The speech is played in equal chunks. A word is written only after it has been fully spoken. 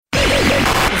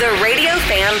The Radio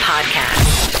Fam Podcast.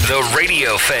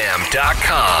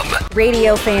 TheRadioFam.com.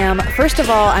 Radio Fam, first of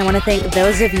all, I want to thank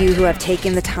those of you who have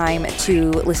taken the time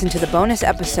to listen to the bonus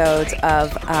episodes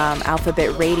of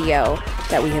Alphabet Radio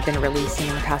that we have been releasing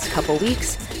in the past couple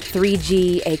weeks.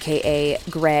 3G, aka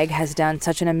Greg, has done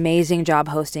such an amazing job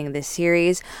hosting this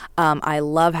series. I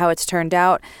love how it's turned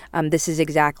out. This is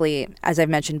exactly, as I've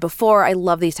mentioned before, I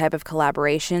love these type of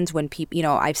collaborations when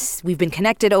people, we've been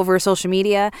connected over social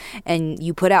media and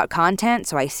you put out content,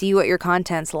 so I see what your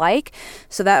content's like.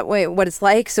 So that way, what it's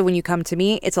like. So when you come to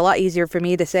me, it's a lot easier for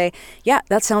me to say, yeah,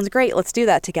 that sounds great. Let's do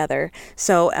that together.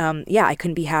 So I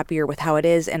couldn't be happier with how it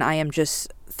is. And I am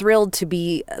just thrilled to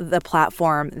be the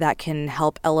platform that can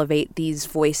help elevate these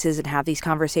voices and have these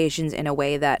conversations in a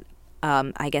way that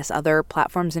I guess other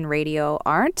platforms in radio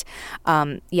aren't.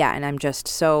 And I'm just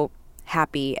so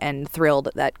happy and thrilled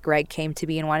that Greg came to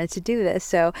me and wanted to do this.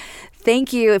 So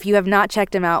thank you. If you have not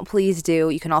checked them out, please do.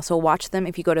 You can also watch them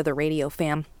if you go to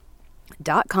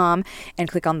theradiofam.com and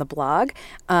click on the blog.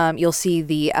 You'll see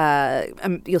the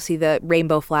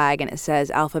rainbow flag and it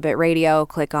says Alphabet Radio.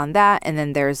 Click on that, and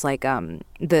then there's like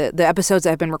the episodes that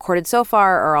have been recorded so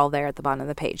far are all there at the bottom of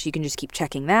the page. You can just keep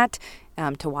checking that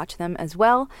to watch them as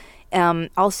well.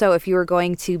 Also, if you are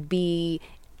going to be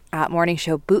at Morning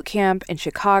Show Boot Camp in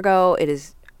Chicago, it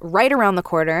is right around the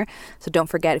corner. So don't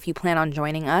forget, if you plan on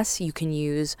joining us, you can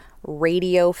use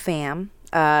Radio Fam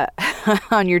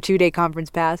on your 2-day conference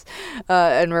pass.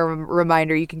 And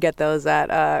reminder, you can get those at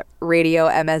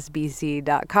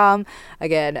radiomsbc.com.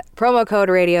 Again, promo code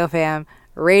RadioFam,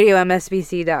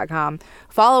 radiomsbc.com.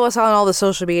 Follow us on all the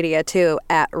social media too,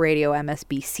 at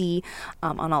RadioMSBC,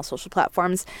 on all social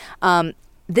platforms.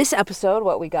 This episode,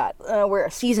 what we got, we're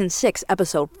season 6,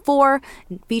 episode 4,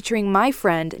 featuring my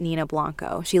friend Nina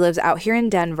Blanco. She lives out here in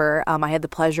Denver. I had the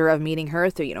pleasure of meeting her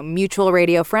through, mutual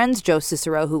radio friends, Joe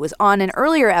Cicero, who was on an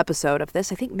earlier episode of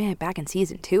this, I think, back in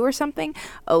season 2 or something,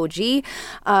 OG. He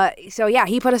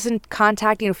put us in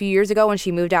contact, a few years ago when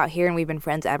she moved out here, and we've been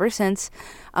friends ever since.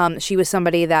 She was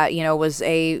somebody that, was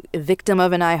a victim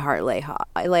of an iHeart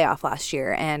layoff last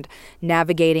year, and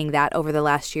navigating that over the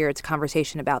last year, it's a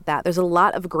conversation about that. There's a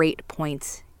lot of great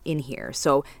points in here.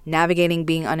 So navigating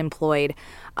being unemployed,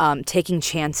 taking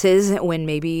chances when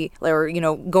maybe, or,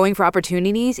 going for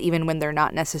opportunities, even when they're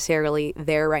not necessarily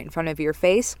there right in front of your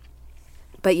face.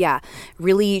 But yeah,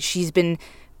 really, she's been,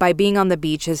 by being on the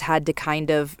beach, has had to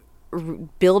kind of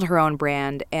build her own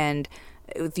brand and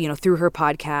through her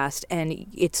podcast, and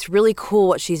it's really cool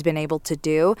what she's been able to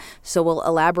do. So we'll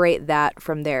elaborate that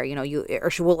from there.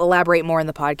 She will elaborate more in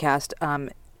the podcast.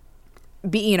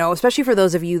 Especially for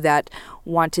those of you that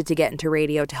wanted to get into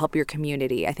radio to help your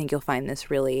community, I think you'll find this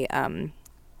really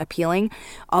appealing.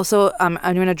 Also, I'm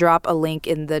going to drop a link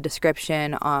in the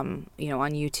description, on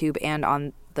YouTube and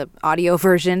on the audio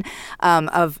version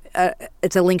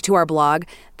it's a link to our blog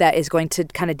that is going to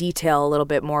kind of detail a little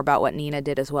bit more about what Nina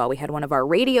did as well. We had one of our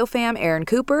Radio Fam, Aaron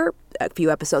Cooper, a few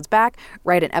episodes back,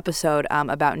 write an episode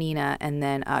about Nina, and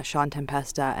then Sean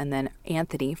Tempesta, and then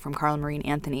Anthony from Carl and Marine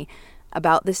Anthony,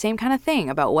 about the same kind of thing,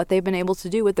 about what they've been able to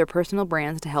do with their personal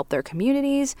brands to help their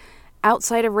communities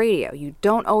outside of radio. You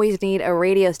don't always need a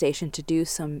radio station to do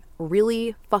some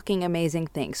really fucking amazing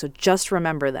things. So just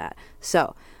remember that.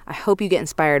 So I hope you get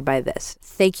inspired by this.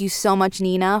 Thank you so much,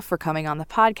 Nina, for coming on the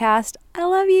podcast. I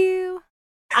love you.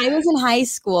 I was in high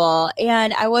school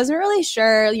and I wasn't really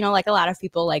sure, like a lot of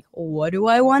people, like, what do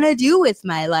I want to do with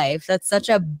my life? That's such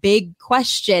a big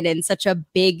question and such a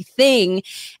big thing.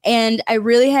 And I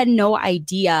really had no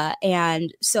idea.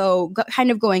 And so kind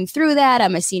of going through that,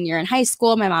 I'm a senior in high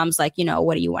school. My mom's like,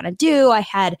 what do you want to do? I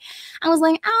was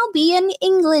like, I'll be an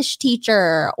English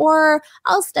teacher, or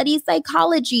I'll study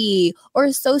psychology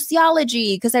or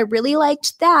sociology, because I really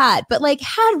liked that, but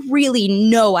had really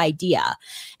no idea.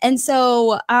 And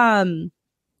so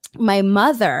my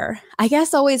mother, I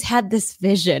guess, always had this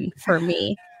vision for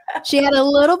me. She had a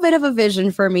little bit of a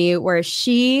vision for me where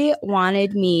she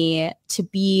wanted me to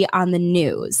be on the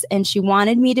news, and she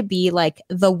wanted me to be like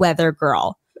the weather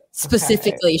girl.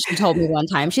 Specifically, She told me one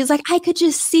time, she's like, I could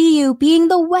just see you being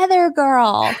the weather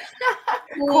girl.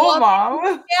 Cool, Mom.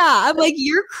 Yeah, I'm like,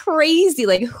 you're crazy.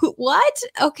 Like, what?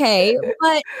 Okay.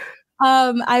 But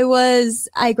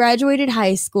I graduated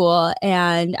high school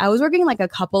and I was working a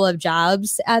couple of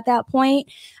jobs at that point.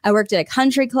 I worked at a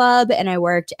country club and I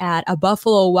worked at a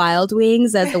Buffalo Wild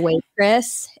Wings as a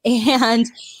waitress. And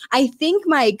I think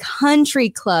my country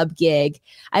club gig,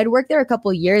 I'd worked there a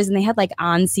couple of years and they had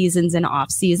on seasons and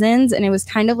off seasons. And it was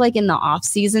kind of in the off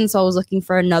season. So I was looking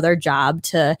for another job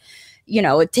to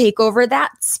take over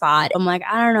that spot. I'm like,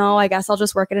 I don't know, I guess I'll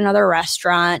just work at another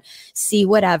restaurant, see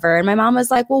whatever. And my mom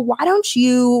was like, well, why don't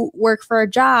you work for a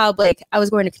job? Like, I was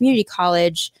going to community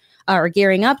college or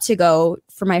gearing up to go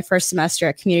for my first semester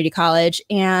at community college.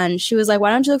 And she was like, why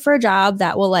don't you look for a job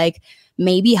that will like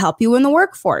maybe help you in the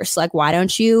workforce? Like, why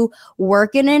don't you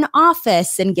work in an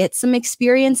office and get some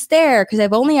experience there? Because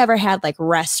I've only ever had like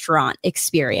restaurant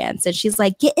experience. And she's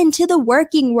like, get into the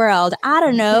working world. I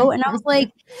don't know. And I was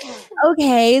like,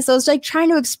 okay. So I was like trying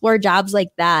to explore jobs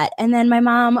like that. And then my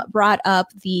mom brought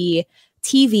up the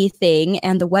TV thing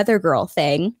and the weather girl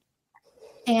thing.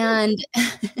 And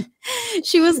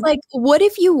she was like, what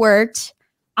if you worked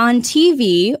on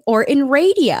TV or in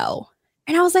radio?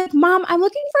 And I was like, Mom, I'm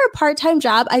looking for a part-time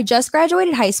job. I just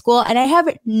graduated high school and I have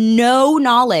no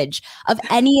knowledge of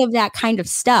any of that kind of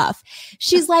stuff.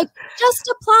 She's like, just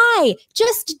apply,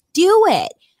 just do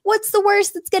it. What's the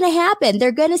worst that's going to happen?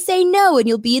 They're going to say no and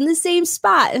you'll be in the same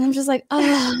spot. And I'm just like,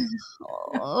 oh,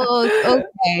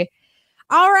 okay.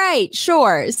 All right,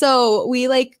 sure. So we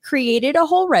like created a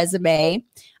whole resume.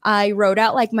 I wrote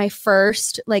out like my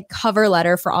first like cover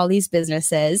letter for all these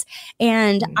businesses.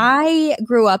 And I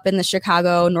grew up in the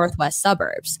Chicago Northwest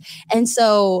suburbs. And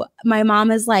so my mom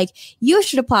is like, you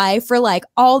should apply for like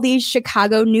all these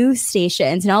Chicago news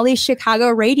stations and all these Chicago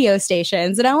radio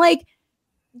stations. And I'm like,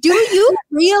 do you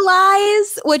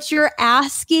realize what you're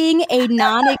asking a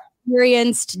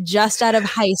non-experienced just out of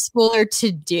high schooler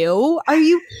to do? Are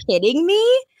you kidding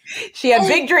me? She had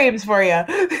big dreams for you. Yeah.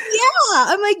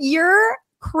 I'm like, you're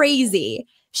crazy.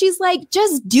 She's like,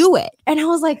 just do it. And I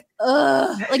was like,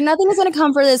 ugh, like nothing is going to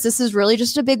come for this. This is really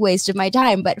just a big waste of my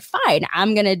time, but fine,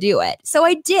 I'm going to do it. So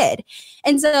I did.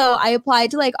 And so I applied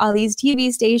to like all these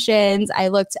TV stations. I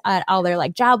looked at all their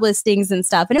like job listings and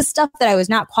stuff, and it's stuff that I was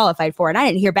not qualified for. And I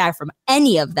didn't hear back from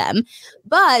any of them.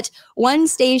 But one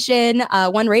station,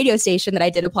 one radio station that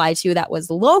I did apply to that was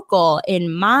local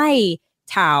in my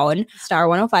town, Star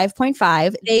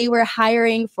 105.5, they were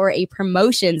hiring for a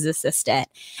promotions assistant.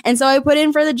 And so I put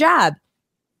in for the job.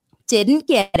 Didn't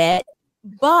get it,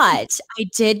 but I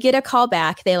did get a call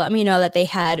back. They let me know that they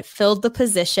had filled the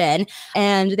position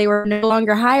and they were no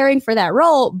longer hiring for that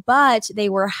role, but they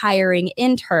were hiring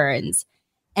interns.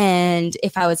 And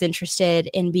if I was interested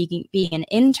in being an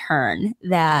intern,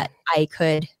 that I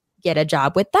could get a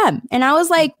job with them. And I was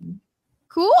like,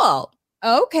 cool.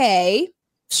 Okay.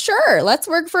 Sure, let's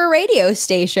work for a radio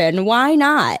station. Why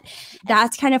not?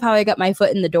 That's kind of how I got my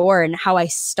foot in the door and how I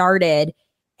started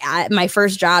at my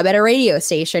first job at a radio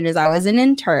station as I was an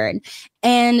intern.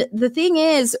 And the thing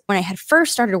is, when I had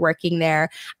first started working there,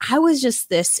 I was just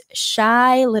this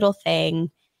shy little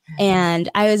thing. And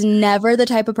I was never the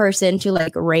type of person to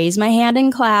like raise my hand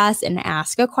in class and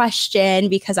ask a question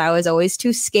because I was always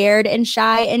too scared and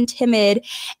shy and timid.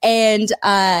 And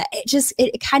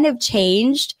it kind of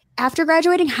changed after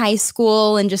graduating high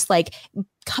school and just like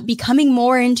becoming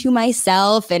more into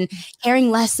myself and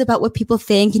caring less about what people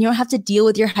think, and you don't have to deal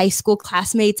with your high school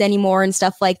classmates anymore and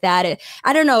stuff like that.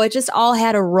 I don't know. It just all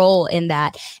had a role in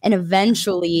that. And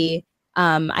eventually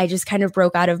I just kind of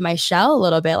broke out of my shell a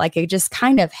little bit. Like it just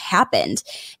kind of happened.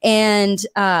 And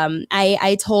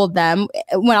I told them,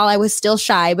 well, I was still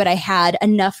shy, but I had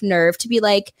enough nerve to be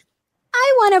like,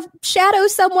 I want to shadow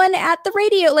someone at the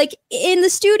radio, like in the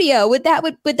studio. Would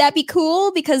that be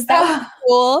cool? Because that would be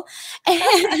cool.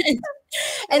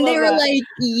 And they were like,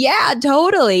 yeah,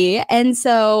 totally. And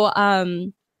so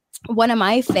one of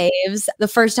my faves, the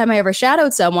first time I ever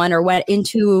shadowed someone or went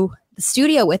into the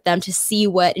studio with them to see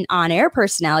what an on-air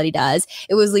personality does,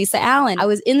 it was Lisa Allen. I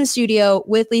was in the studio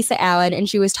with Lisa Allen and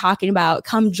she was talking about,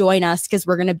 come join us because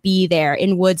we're going to be there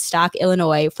in Woodstock,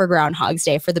 Illinois for Groundhog's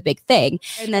Day for the big thing.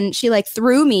 And then she like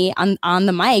threw me on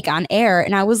the mic on air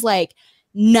and I was like,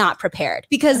 not prepared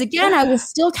because again, I was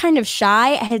still kind of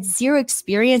shy. I had zero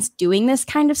experience doing this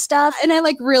kind of stuff. And I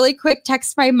like really quick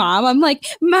text my mom. I'm like,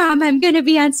 Mom, I'm going to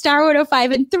be on Star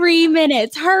 105 in 3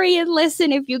 minutes. Hurry and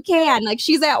listen if you can. Like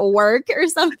she's at work or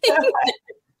something.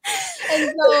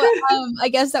 And so I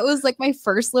guess that was like my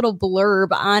first little blurb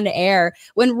on air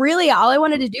when really all I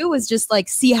wanted to do was just like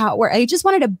see how it worked. I just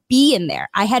wanted to be in there.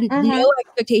 I had no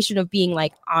expectation of being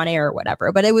like on air or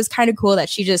whatever, but it was kind of cool that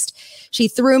she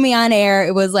threw me on air.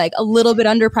 It was like a little bit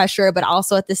under pressure, but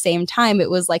also at the same time, it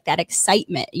was like that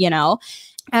excitement, you know.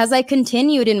 As I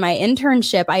continued in my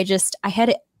internship, I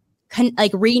had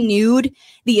like renewed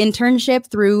the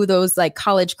internship through those like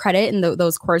college credit and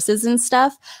those courses and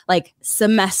stuff, like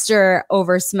semester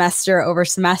over semester over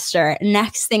semester.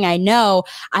 Next thing I know,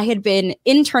 I had been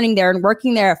interning there and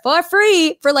working there for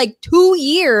free for like 2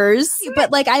 years, but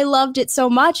like I loved it so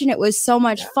much and it was so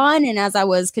much fun. And as I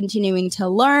was continuing to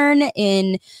learn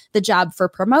in the job for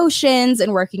promotions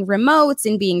and working remotes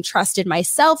and being trusted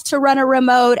myself to run a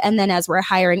remote. And then as we're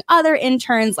hiring other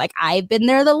interns, like I've been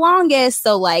there the longest.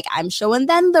 So like I'm showing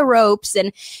them the ropes.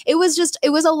 And it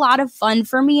was a lot of fun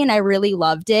for me and I really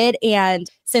loved it. And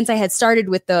since I had started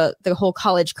with the whole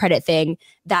college credit thing,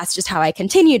 that's just how I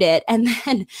continued it. And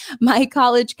then my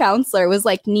college counselor was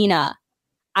like, Nina,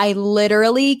 I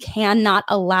literally cannot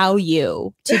allow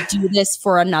you to do this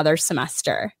for another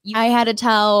semester. I had to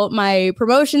tell my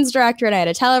promotions director and I had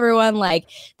to tell everyone, like,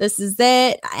 this is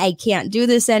it. I can't do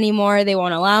this anymore. They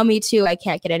won't allow me to. I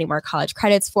can't get any more college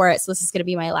credits for it. So this is going to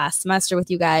be my last semester with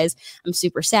you guys. I'm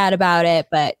super sad about it,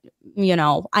 but you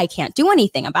know, I can't do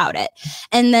anything about it.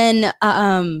 And then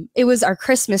it was our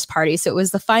Christmas party. So it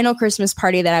was the final Christmas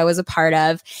party that I was a part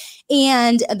of.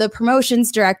 And the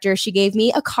promotions director, she gave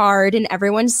me a card and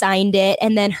everyone signed it.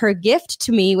 And then her gift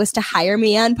to me was to hire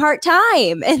me on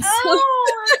part-time. And so,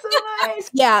 that's so nice.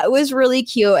 yeah, it was really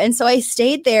cute. And so I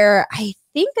stayed there, I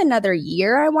think another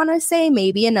year, I want to say,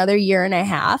 maybe another year and a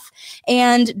half.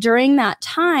 And during that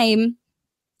time,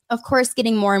 of course,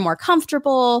 getting more and more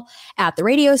comfortable at the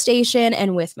radio station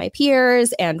and with my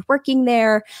peers and working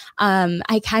there,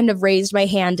 I kind of raised my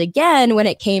hand again when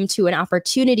it came to an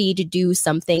opportunity to do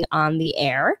something on the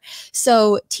air.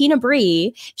 So Tina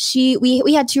Bree,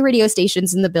 we had two radio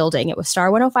stations in the building. It was Star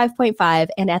 105.5.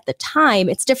 And at the time,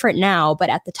 it's different now, but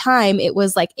at the time it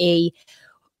was like a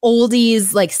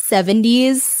oldies, like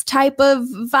 70s type of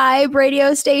vibe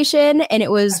radio station. And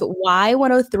it was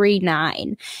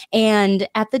Y1039. And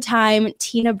at the time,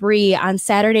 Tina Bree on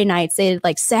Saturday nights, they did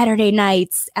like Saturday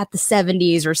nights at the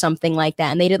 70s or something like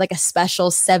that. And they did like a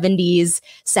special 70s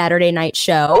Saturday night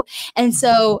show. And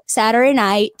so Saturday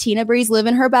night, Tina Bree's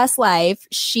living her best life.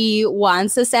 She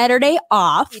wants a Saturday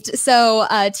off. So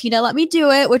Tina let me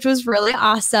do it, which was really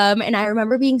awesome. And I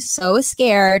remember being so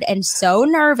scared and so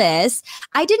nervous.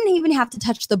 I didn't even have to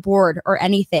touch the board or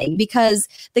anything because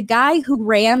the guy who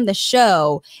ran the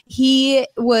show, he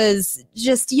was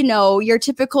just, you know, your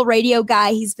typical radio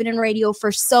guy. He's been in radio for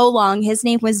so long. His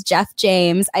name was Jeff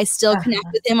James. I still connect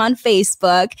with him on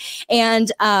Facebook.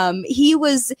 And he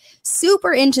was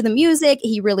super into the music.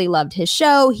 He really loved his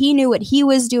show. He knew what he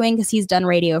was doing because he's done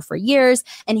radio for years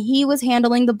and he was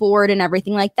handling the board and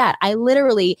everything like that. I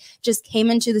literally just came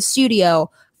into the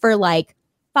studio for like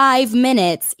 5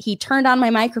 minutes. He turned on my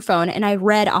microphone and I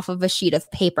read off of a sheet of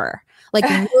paper, like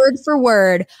word for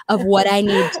word of what I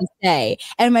need to say.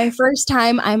 And my first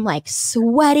time, I'm like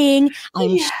sweating,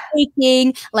 I'm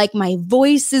shaking, like my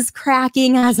voice is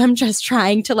cracking as I'm just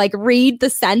trying to like read the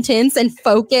sentence and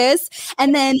focus.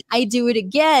 And then I do it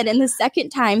again. And the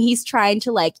second time he's trying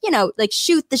to like, you know, like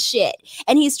shoot the shit.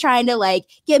 And he's trying to like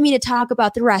get me to talk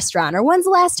about the restaurant or when's the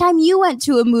last time you went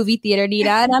to a movie theater, Nina?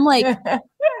 And I'm like,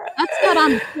 that's not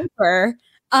on paper.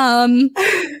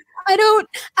 I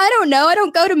don't know. I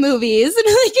don't go to movies. And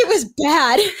like it was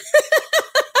bad.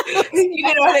 You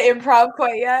didn't know how to improv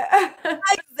quite yet.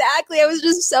 Exactly. I was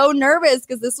just so nervous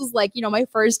because this was like, you know, my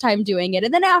first time doing it.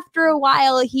 And then after a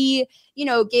while, he, you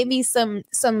know, gave me some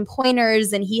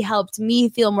pointers and he helped me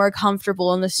feel more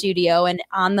comfortable in the studio and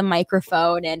on the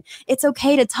microphone. And it's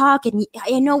okay to talk. And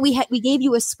I know we gave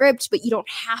you a script, but you don't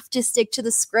have to stick to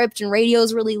the script. And radio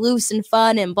is really loose and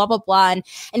fun and blah, blah, blah.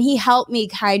 And he helped me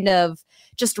kind of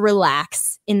just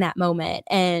relax in that moment.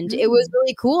 And it was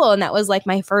really cool. And that was like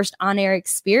my first on-air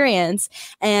experience.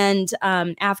 And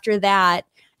after that,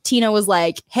 Tina was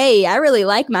like, hey, I really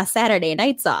like my Saturday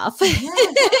nights off. So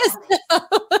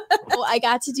I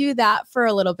got to do that for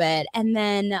a little bit. And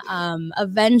then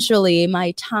eventually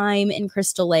my time in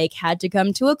Crystal Lake had to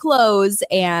come to a close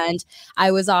and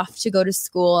I was off to go to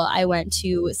school. I went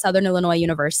to Southern Illinois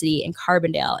University in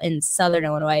Carbondale in Southern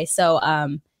Illinois.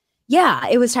 So yeah,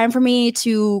 it was time for me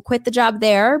to quit the job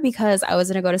there because I was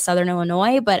going to go to Southern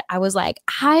Illinois. But I was like,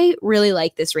 I really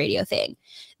like this radio thing.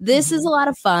 This is a lot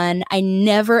of fun. I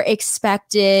never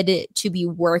expected to be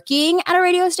working at a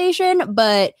radio station,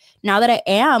 but now that I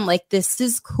am, like, this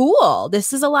is cool.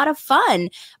 This is a lot of fun.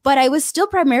 But I was still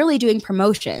primarily doing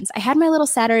promotions. I had my little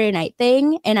Saturday night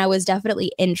thing, and I was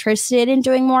definitely interested in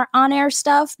doing more on-air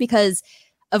stuff because,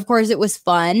 of course, it was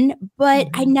fun, but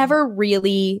I never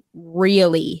really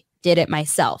did it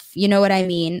myself. You know what I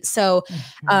mean? So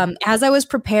as I was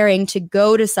preparing to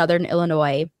go to Southern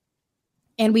Illinois,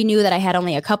 and we knew that I had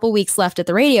only a couple weeks left at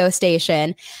the radio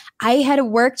station, I had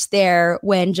worked there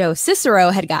when Joe Cicero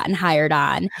had gotten hired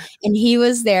on, and he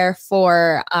was there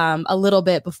for a little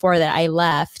bit before that I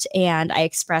left. And I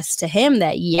expressed to him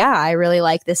that, yeah, I really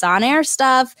like this on-air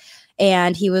stuff.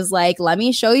 And he was like, let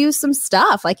me show you some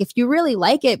stuff. Like, if you really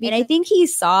like it. And I think he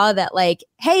saw that, like,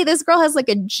 hey, this girl has like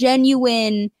a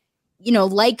genuine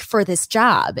like for this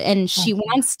job, and she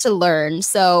wants to learn.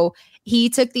 So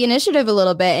he took the initiative a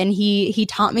little bit, and he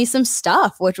taught me some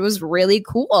stuff, which was really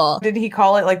cool. Did he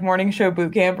call it like morning show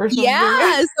boot camp or something?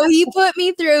 Yeah. So he put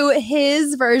me through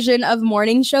his version of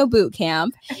morning show boot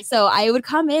camp. So I would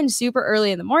come in super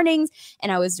early in the mornings,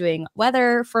 and I was doing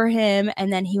weather for him.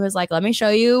 And then he was like, let me show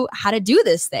you how to do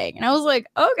this thing. And I was like,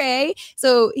 okay.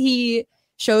 So he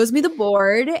shows me the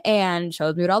board and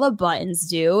shows me what all the buttons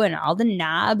do and all the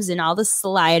knobs and all the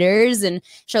sliders, and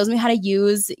shows me how to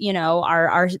use,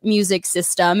 our music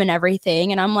system and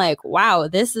everything. And I'm like, wow,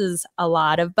 this is a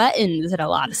lot of buttons and a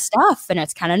lot of stuff. And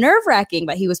it's kind of nerve wracking,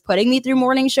 but he was putting me through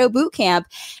morning show boot camp,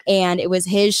 and it was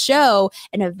his show.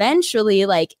 And eventually,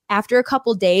 like after a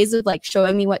couple days of like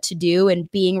showing me what to do and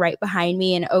being right behind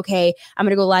me, and okay, I'm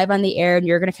going to go live on the air, and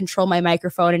you're going to control my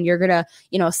microphone, and you're going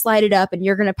to, slide it up, and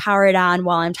you're going to power it on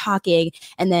while I'm talking.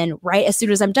 And then right as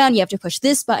soon as I'm done, you have to push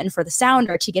this button for the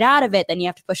sounder to get out of it. Then you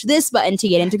have to push this button to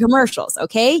get into commercials.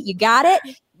 Okay, you got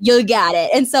it? You got it.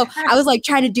 And so I was like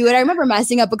trying to do it. I remember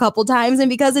messing up a couple times, and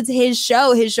because it's his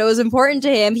show is important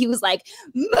to him. He was like,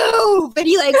 move. And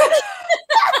he like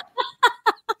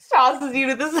tosses you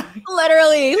to the side.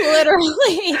 Literally.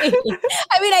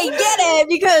 I mean, I get it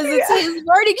because it's his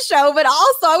morning show, but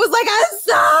also I was like, I'm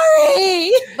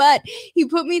sorry. But he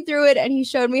put me through it, and he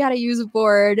showed me how to use a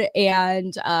board,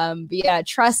 and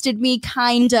trusted me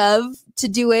kind of to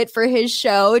do it for his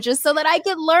show just so that I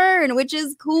could learn, which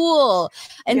is cool.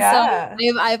 And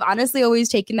so I've honestly always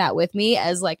taken that with me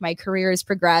as like my career has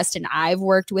progressed, and I've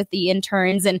worked with the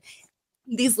interns, and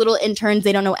these little interns,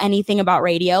 they don't know anything about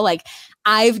radio. Like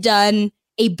I've done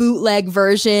a bootleg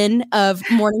version of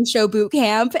morning show boot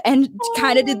camp and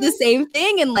kind of did the same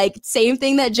thing, and like same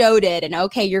thing that Joe did. And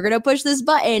okay, you're going to push this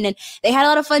button, and they had a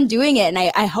lot of fun doing it. And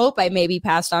I hope I maybe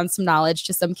passed on some knowledge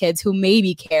to some kids who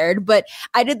maybe cared, but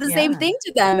I did the same thing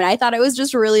to them. And I thought it was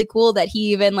just really cool that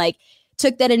he even like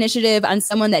took that initiative on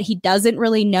someone that he doesn't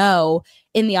really know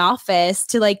in the office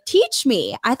to like teach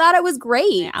me. I thought it was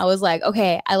great. I was like,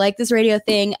 okay, I like this radio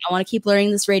thing. I want to keep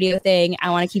learning this radio thing. I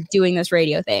want to keep doing this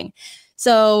radio thing.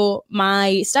 So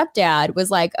my stepdad was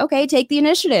like, okay, take the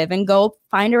initiative and go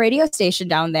find a radio station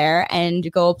down there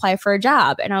and go apply for a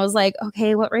job. And I was like,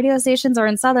 okay, what radio stations are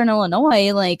in Southern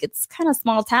Illinois? Like, it's kind of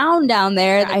small town down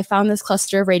there. I found this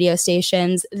cluster of radio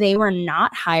stations. They were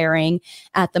not hiring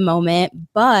at the moment,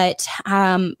 but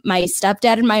my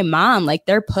stepdad and my mom, like,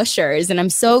 they're pushers. And I'm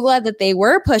so glad that they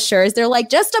were pushers. They're like,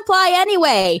 just apply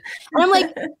anyway. And I'm like,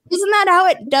 isn't that how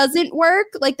it doesn't work?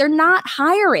 Like, they're not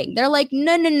hiring. They're like,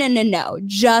 no,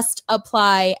 just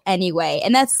apply anyway.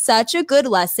 And that's such a good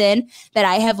lesson that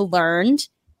I have learned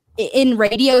in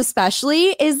radio, especially,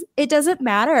 is it doesn't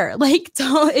matter. Like,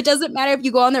 it doesn't matter if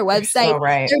you go on their website. So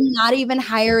right. They're not even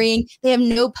hiring. They have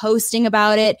no posting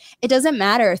about it. It doesn't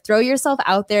matter. Throw yourself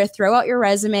out there, throw out your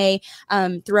resume,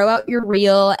 throw out your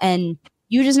reel, and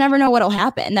you just never know what'll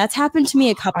happen. That's happened to me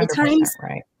a couple times,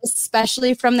 right?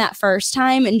 Especially from that first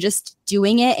time and just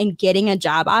doing it and getting a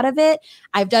job out of it.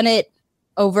 I've done it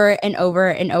over and over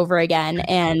and over again.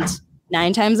 And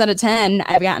 9 times out of 10,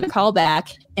 I've gotten a call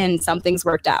back and something's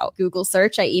worked out. Google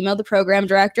search, I emailed the program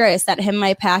director. I sent him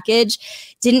my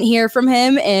package, didn't hear from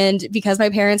him. And because my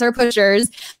parents are pushers,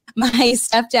 my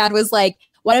stepdad was like,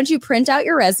 why don't you print out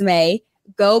your resume,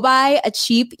 go buy a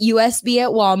cheap USB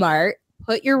at Walmart,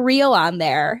 put your reel on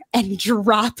there and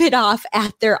drop it off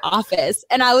at their office.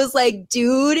 And I was like,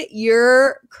 dude,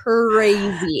 you're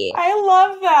crazy. I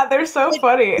love that. They're so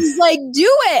funny. He's like, do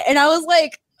it. And I was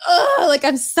like, oh, like,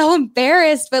 I'm so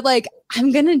embarrassed, but like,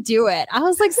 I'm going to do it. I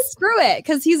was like, screw it.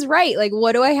 Cause he's right. Like,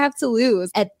 what do I have to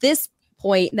lose at this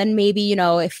point? Then maybe, you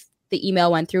know, if the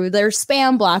email went through their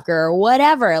spam blocker or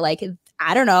whatever, like,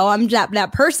 I don't know. I'm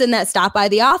that person that stopped by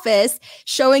the office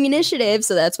showing initiative.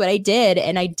 So that's what I did.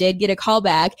 And I did get a call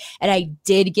back and I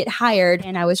did get hired,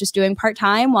 and I was just doing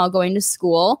part-time while going to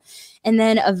school. And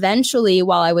then eventually,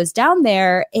 while I was down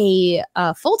there, a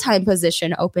full-time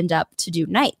position opened up to do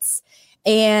nights.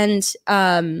 And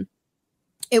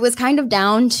it was kind of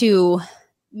down to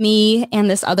me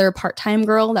and this other part-time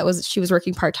girl she was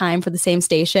working part-time for the same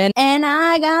station, and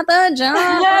I got the job.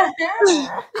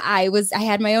 I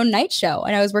had my own night show,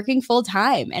 and I was working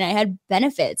full-time, and I had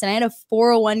benefits, and I had a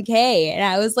 401k, and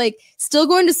I was like still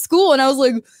going to school, and I was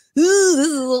like, ooh, this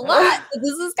is a lot.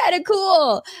 This is kind of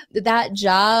cool. That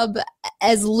job,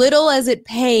 as little as it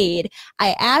paid,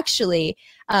 I actually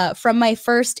from my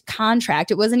first contract,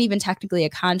 it wasn't even technically a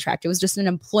contract. It was just an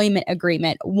employment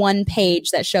agreement, one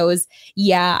page that shows,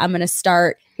 yeah, I'm going to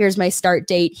start. here's my start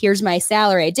date, here's my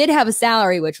salary. I did have a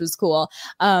salary, which was cool.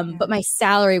 But my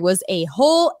salary was a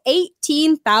whole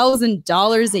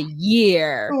 $18,000 a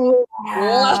year.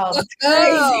 Wow, that's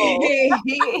crazy.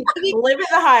 Living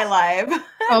the high life.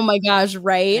 Oh my gosh,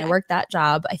 right? I worked that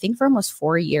job, I think, for almost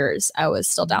 4 years. I was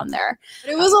still down there.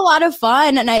 But it was a lot of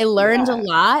fun, and I learned a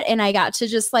lot, and I got to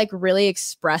just like really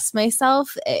express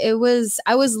myself. I was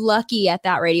lucky at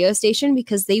that radio station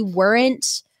because they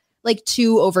weren't like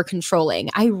too over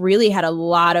controlling. I really had a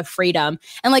lot of freedom.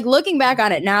 And like looking back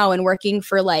on it now and working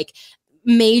for like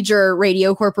major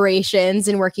radio corporations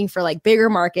and working for like bigger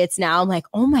markets now, I'm like,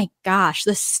 oh my gosh,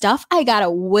 the stuff I got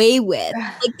away with.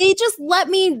 Like they just let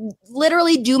me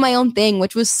literally do my own thing,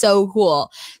 which was so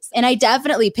cool. And I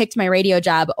definitely picked my radio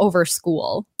job over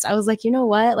school. So I was like, you know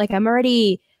what? Like I'm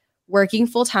already working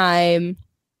full time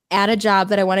at a job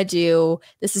that I want to do.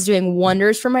 This is doing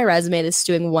wonders for my resume. This is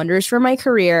doing wonders for my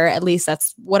career. At least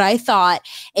that's what I thought.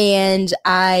 And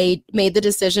I made the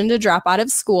decision to drop out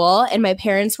of school, and my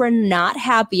parents were not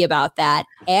happy about that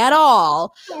at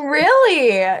all.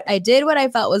 Really? I did what I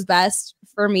felt was best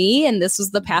for me, and this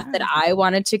was the path that I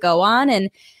wanted to go on. And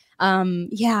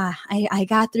I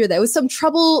got through that. It was some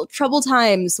trouble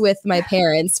times with my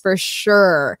parents for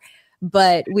sure.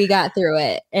 But we got through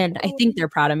it, and I think they're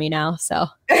proud of me now. So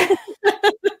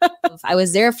I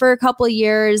was there for a couple of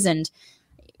years and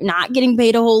not getting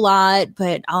paid a whole lot,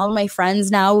 but all of my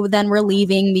friends now then were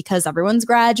leaving because everyone's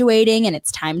graduating and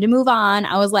it's time to move on.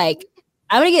 I was like,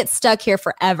 I'm going to get stuck here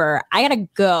forever. I got to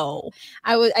go.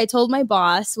 I told my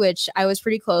boss, which I was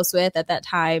pretty close with at that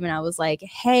time. And I was like,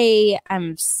 hey,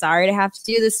 I'm sorry to have to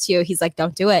do this to you. He's like,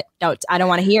 don't do it. I don't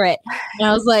want to hear it. And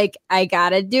I was like, I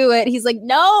got to do it. He's like,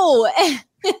 no.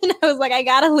 And I was like, I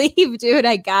got to leave, dude.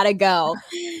 I got to go.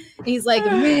 And he's like,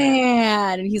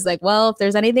 man. And he's like, well, if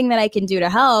there's anything that I can do to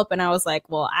help. And I was like,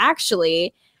 well,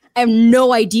 actually, I have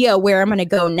no idea where I'm going to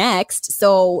go next.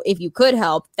 So if you could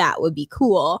help, that would be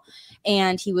cool.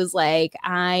 And he was like,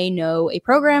 I know a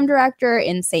program director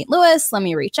in St. Louis. Let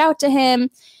me reach out to him.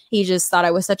 He just thought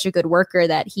I was such a good worker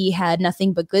that he had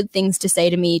nothing but good things to say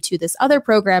to me to this other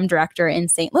program director in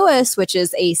St. Louis, which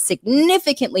is a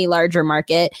significantly larger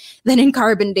market than in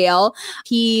Carbondale.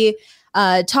 He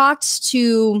talked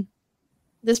to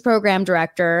this program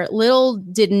director. Little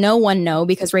did no one know,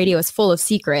 because radio is full of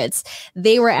secrets.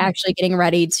 They were actually getting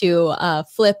ready to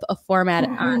flip a format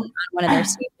on one of their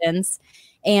stations.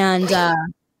 And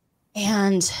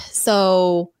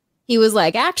so he was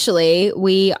like, actually,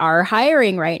 we are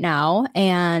hiring right now,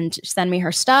 and send me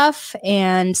her stuff.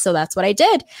 And so that's what I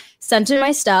did. Sent her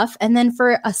my stuff. And then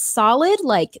for a solid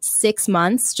like 6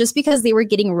 months, just because they were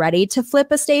getting ready to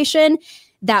flip a station,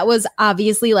 that was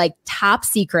obviously like top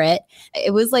secret.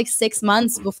 It was like 6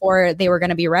 months before they were going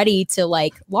to be ready to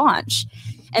like launch.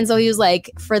 And so he was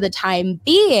like, for the time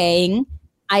being,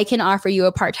 I can offer you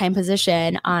a part-time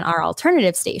position on our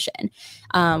alternative station,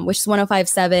 which is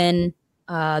 105.7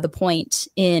 The Point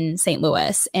in St.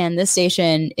 Louis. And this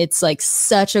station, it's like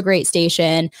such a great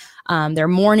station. Their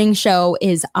morning show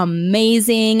is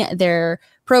amazing. Their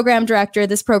program director,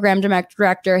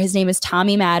 his name is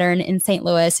Tommy Mattern in St.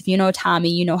 Louis. If you know Tommy,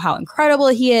 you know how incredible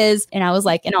he is. And I was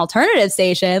like, an alternative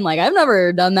station? Like, I've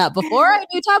never done that before. I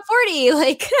do top 40.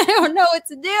 Like, I don't know what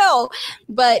to do.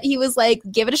 But he was like,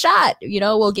 give it a shot. You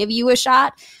know, we'll give you a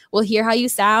shot. We'll hear how you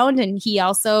sound. And he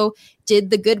also did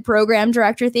the good program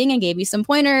director thing and gave you some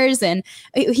pointers. And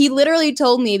he literally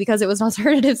told me, because it was an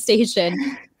alternative station,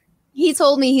 he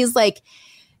told me, he's like,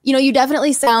 you know, you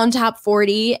definitely sound top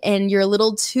 40 and you're a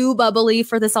little too bubbly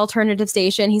for this alternative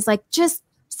station. He's like, just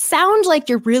sound like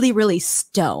you're really, really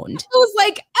stoned. I was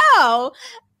like, oh,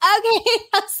 okay.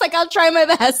 I was like, I'll try my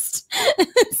best.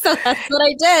 So that's what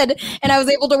I did. And I was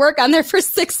able to work on there for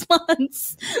 6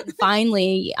 months.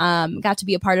 Finally, got to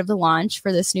be a part of the launch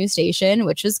for this new station,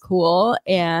 which is cool.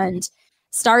 And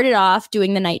started off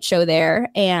doing the night show there,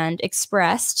 and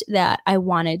expressed that I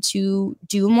wanted to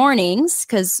do mornings,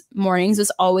 because mornings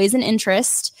was always an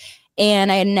interest. And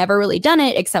I had never really done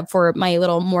it except for my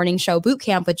little morning show boot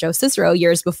camp with Joe Cicero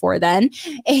years before then.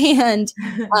 And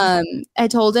I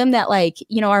told him that, like,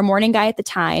 you know, our morning guy at the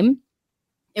time,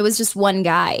 it was just one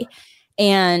guy.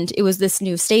 And it was this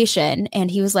new station. And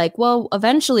he was like, well,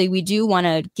 eventually we do want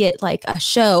to get like a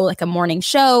show, like a morning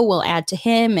show. We'll add to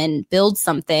him and build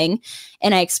something.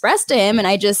 And I expressed to him, and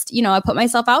I just, you know, I put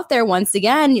myself out there once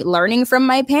again, learning from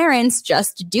my parents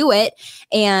just to do it.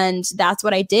 And that's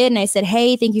what I did. And I said,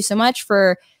 hey, thank you so much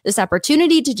for this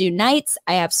opportunity to do nights.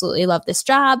 I absolutely love this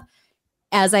job.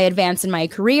 As I advance in my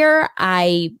career,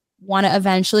 I want to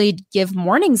eventually give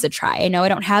mornings a try. I know I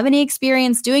don't have any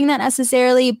experience doing that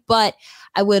necessarily, but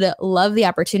I would love the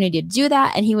opportunity to do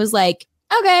that. And he was like,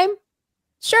 okay,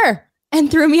 sure. And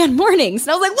threw me on mornings.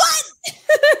 And I was like, what?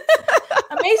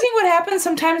 Amazing what happens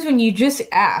sometimes when you just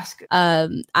ask.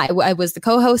 I was the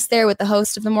co-host there with the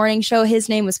host of the morning show. His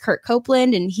name was Kurt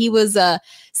Copeland, and he was a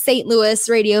St. Louis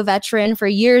radio veteran for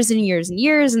years and years and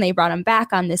years. And they brought him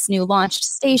back on this new launched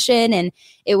station. And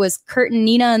it was Kurt and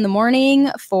Nina in the morning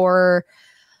for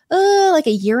like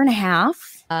a year and a half.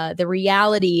 The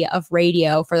reality of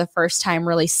radio for the first time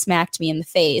really smacked me in the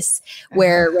face,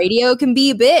 where radio can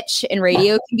be a bitch and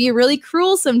radio can be really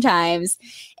cruel sometimes,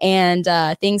 and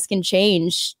things can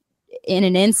change in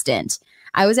an instant.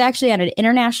 I was actually on an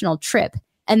international trip,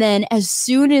 and then as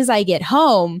soon as I get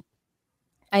home,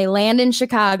 I land in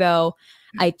Chicago,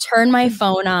 I turn my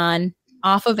phone on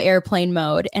off of airplane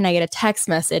mode, and I get a text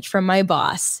message from my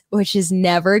boss, which is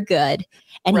never good.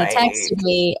 And he texted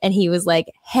me and he was like,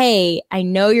 hey, I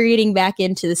know you're getting back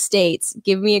into the States.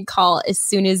 Give me a call as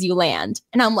soon as you land.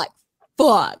 And I'm like,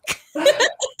 fuck.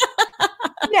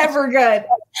 Never good.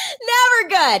 Never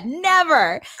good.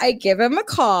 Never. I give him a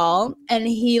call and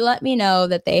he let me know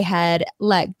that they had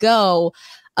let go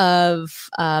of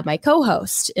my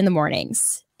co-host in the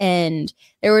mornings. And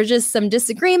there were just some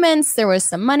disagreements. There was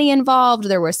some money involved.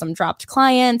 There were some dropped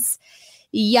clients.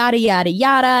 Yada, yada,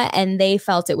 yada. And they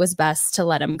felt it was best to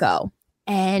let him go.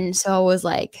 And so I was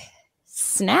like,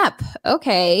 snap.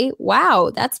 Okay.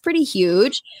 Wow. That's pretty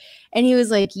huge. And he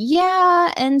was like,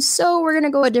 yeah. And so we're going to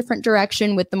go a different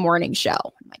direction with the morning show.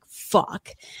 I'm like,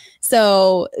 fuck.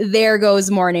 So there goes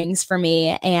mornings for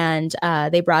me. And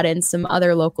they brought in some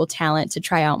other local talent to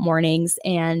try out mornings.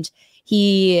 And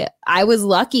I was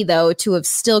lucky though to have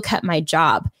still kept my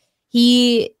job.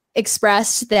 He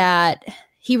expressed that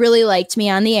he really liked me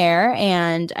on the air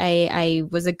and I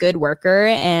was a good worker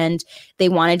and they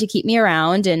wanted to keep me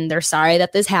around, and they're sorry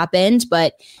that this happened,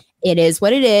 but it is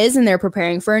what it is. And they're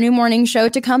preparing for a new morning show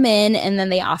to come in. And then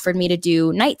they offered me to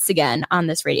do nights again on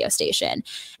this radio station.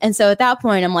 And so at that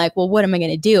point, I'm like, well, what am I going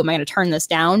to do? Am I going to turn this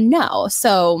down? No.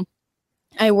 So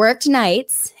I worked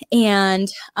nights and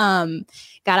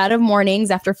got out of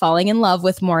mornings after falling in love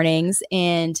with mornings.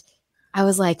 And I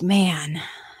was like, man,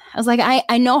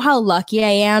 I know how lucky I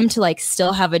am to like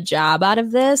still have a job out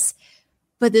of this,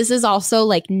 but this is also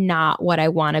like not what I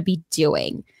want to be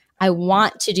doing. I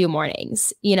want to do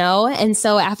mornings, you know? And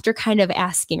so after kind of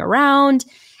asking around,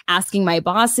 asking my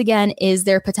boss again, is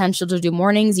there potential to do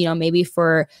mornings, you know, maybe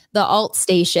for the alt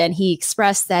station, he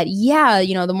expressed that, yeah,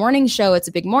 you know, the morning show, it's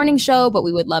a big morning show, but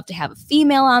we would love to have a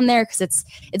female on there because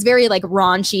it's very like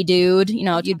raunchy dude, you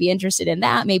know, if you'd be interested in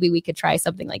that, maybe we could try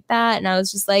something like that. And I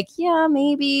was just like, yeah,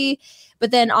 maybe. But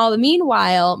then all the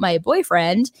meanwhile, my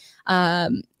boyfriend,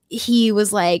 he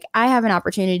was like, I have an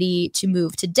opportunity to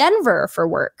move to Denver for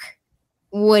work.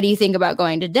 What do you think about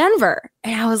going to Denver?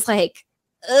 And I was like,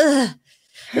 ugh.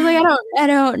 Like, I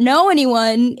don't know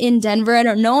anyone in Denver. I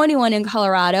don't know anyone in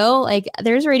Colorado. Like,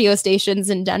 there's radio stations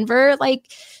in Denver.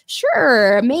 Like,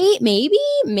 sure,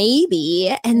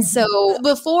 maybe. And so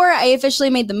before I officially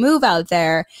made the move out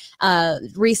there,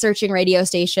 researching radio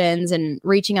stations and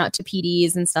reaching out to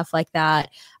PDs and stuff like that,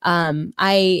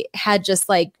 I had just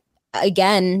like,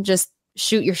 again, just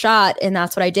shoot your shot. And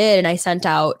that's what I did. And I sent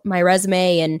out my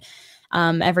resume and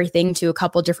everything to a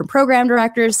couple different program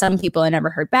directors. Some people I never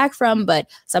heard back from, but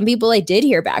some people I did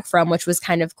hear back from, which was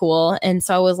kind of cool. And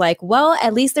so I was like, well,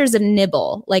 at least there's a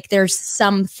nibble. Like there's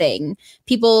something.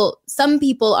 Some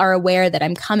people are aware that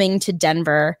I'm coming to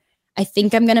Denver. I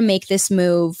think I'm going to make this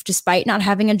move despite not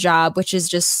having a job, which is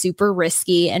just super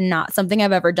risky and not something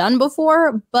I've ever done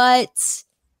before, but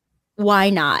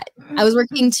why not? I was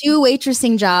working 2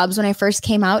 waitressing jobs when I first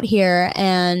came out here.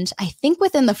 And I think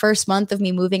within the first month of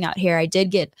me moving out here, I did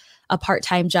get a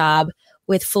part-time job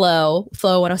with Flow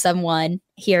 1071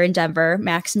 here in Denver,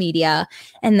 Max Media.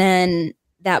 And then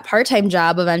that part-time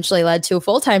job eventually led to a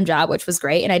full-time job, which was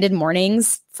great. And I did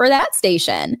mornings for that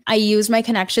station. I used my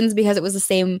connections because it was the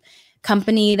same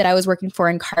company that I was working for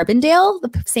in Carbondale,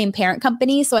 the same parent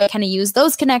company. So I kind of used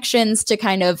those connections to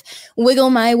kind of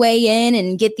wiggle my way in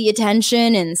and get the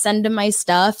attention and send them my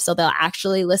stuff so they'll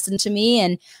actually listen to me.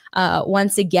 And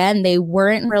once again, they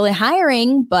weren't really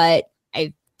hiring, but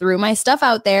I threw my stuff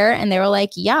out there and they were like,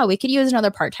 yeah, we could use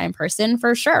another part-time person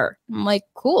for sure. I'm like,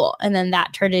 cool. And then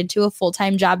that turned into a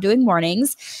full-time job doing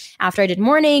mornings. After I did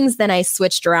mornings, then I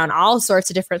switched around all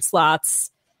sorts of different slots.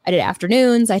 I did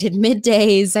afternoons, I did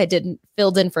middays, I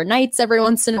filled in for nights every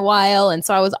once in a while. And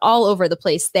so I was all over the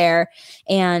place there.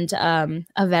 And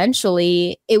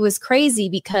eventually it was crazy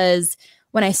because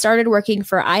when I started working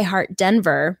for iHeart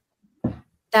Denver,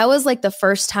 that was like the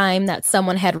first time that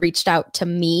someone had reached out to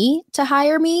me to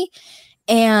hire me.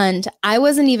 And I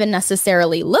wasn't even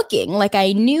necessarily looking. Like,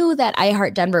 I knew that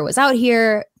iHeart Denver was out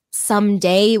here.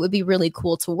 Someday it would be really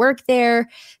cool to work there.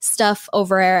 Stuff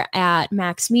over at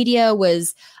Max Media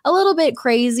was a little bit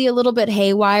crazy, a little bit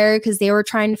haywire, because they were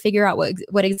trying to figure out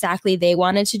what exactly they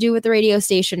wanted to do with the radio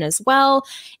station as well.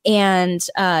 And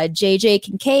JJ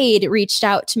Kincaid reached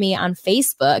out to me on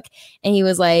Facebook, and he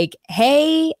was like,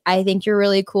 hey, I think you're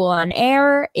really cool on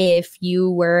air. If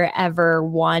you were ever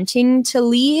wanting to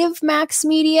leave Max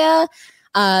Media,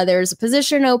 there's a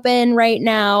position open right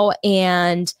now,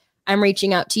 and I'm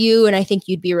reaching out to you, and I think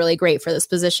you'd be really great for this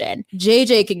position.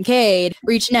 JJ Kincaid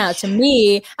reaching out to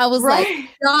me. I was like,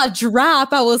 jaw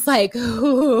drop. I was like,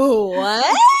 what?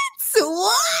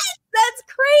 What? That's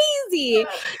crazy. It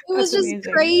was just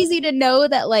amazing. Crazy to know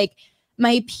that, like,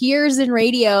 my peers in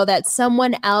radio, that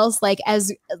someone else, like,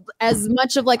 as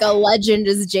much of like a legend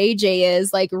as JJ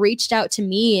is, like, reached out to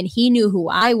me, and he knew who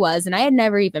I was, and I had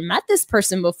never even met this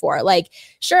person before. Like,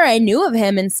 sure, I knew of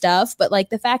him and stuff, but like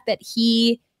the fact that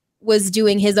he was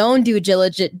doing his own due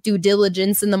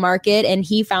diligence in the market, and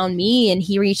he found me and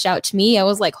he reached out to me, I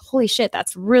was like, holy shit,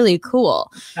 that's really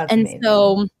cool. That's and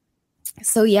amazing.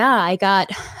 So yeah, I got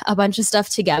a bunch of stuff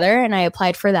together and I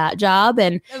applied for that job,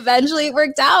 and eventually it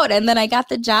worked out. And then I got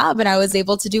the job and I was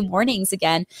able to do mornings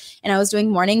again. And I was doing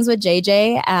mornings with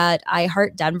JJ at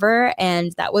iHeart Denver.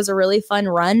 And that was a really fun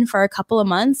run for a couple of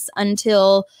months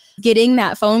until getting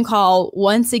that phone call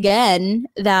once again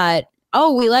that,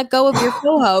 oh, we let go of your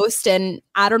co-host, and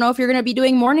I don't know if you're going to be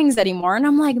doing mornings anymore. And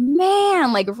I'm like,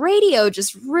 man, like, radio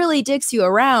just really dicks you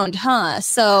around, huh?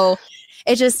 So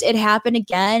it happened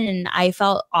again, and I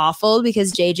felt awful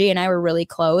because JJ and I were really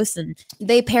close, and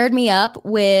they paired me up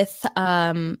with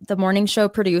the morning show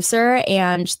producer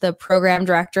and the program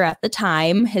director at the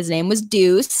time. His name was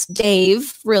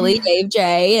Dave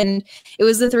J. And it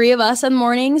was the three of us on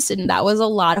mornings, and that was a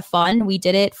lot of fun. We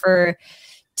did it for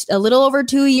a little over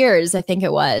 2 years, I think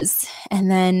it was.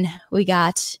 And then we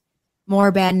got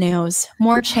more bad news,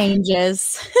 more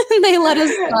changes. They let us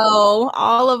go,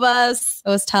 all of us. It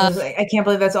was tough. I can't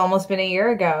believe that's almost been a year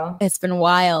ago. It's been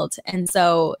wild. And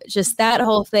so just that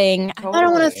whole thing, totally. I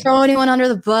don't want to throw anyone under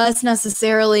the bus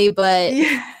necessarily, but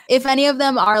if any of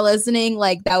them are listening,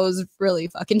 like, that was really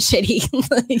fucking shitty.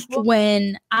 Like,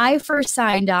 when I first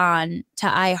signed on to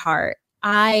iHeart,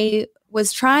 I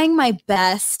was trying my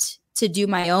best to do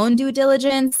my own due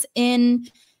diligence in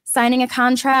signing a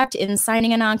contract, in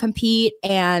signing a non-compete,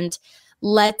 and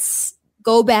let's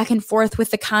go back and forth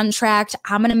with the contract.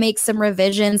 I'm going to make some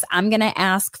revisions. I'm going to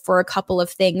ask for a couple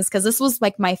of things, because this was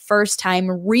like my first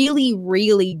time really,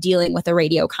 really dealing with a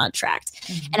radio contract.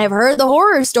 Mm-hmm. And I've heard the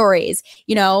horror stories,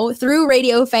 you know, through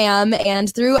Radio Fam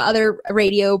and through other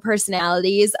radio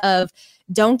personalities of,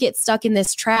 don't get stuck in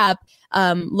this trap.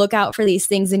 Look out for these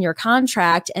things in your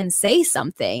contract and say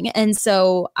something. And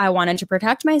so I wanted to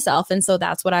protect myself. And so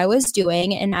that's what I was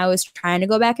doing. And I was trying to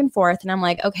go back and forth. And I'm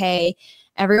like, okay,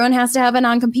 everyone has to have a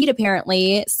non-compete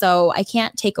apparently. So I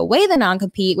can't take away the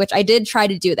non-compete, which I did try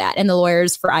to do that. And the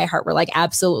lawyers for iHeart were like,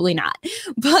 absolutely not.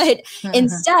 But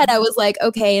instead I was like,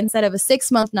 okay, instead of a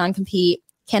 6-month non-compete,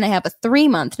 can I have a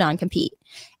 3-month non-compete?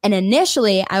 And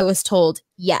initially I was told,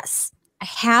 yes. I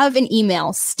have an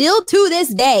email still to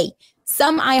this day.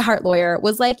 Some iHeart lawyer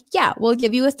was like, yeah, we'll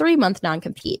give you a 3-month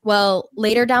non-compete. Well,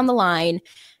 later down the line,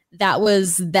 that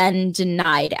was then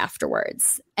denied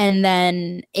afterwards. And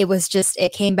then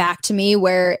it came back to me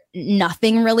where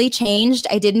nothing really changed.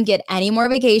 I didn't get any more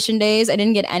vacation days. I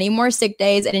didn't get any more sick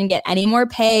days. I didn't get any more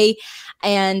pay.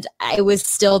 And it was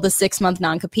still the 6-month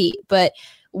non-compete. But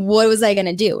what was I going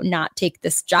to do? Not take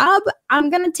this job? I'm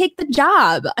going to take the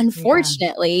job.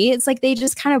 Unfortunately, It's like they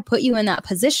just kind of put you in that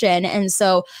position. And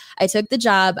so I took the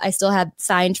job. I still had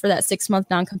signed for that 6-month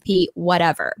non-compete,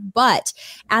 whatever. But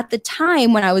at the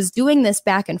time when I was doing this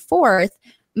back and forth,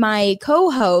 my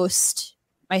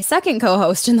second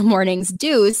co-host in the mornings,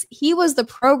 Deuce, he was the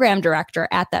program director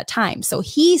at that time. So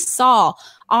he saw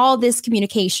all this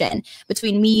communication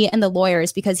between me and the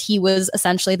lawyers because he was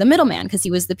essentially the middleman, because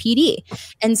he was the PD.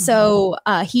 And so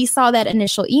he saw that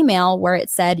initial email where it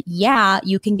said, yeah,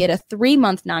 you can get a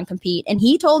 3-month non-compete. And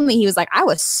he told me, he was like, I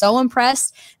was so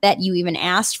impressed that you even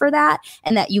asked for that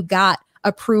and that you got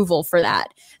approval for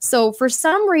that. So for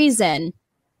some reason,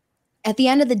 at the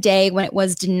end of the day, when it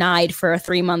was denied for a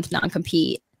 3-month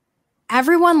non-compete,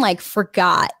 everyone like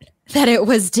forgot that it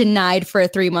was denied for a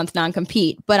 3-month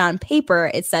non-compete, but on paper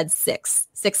it said six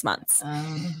months.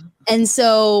 And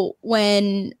so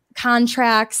when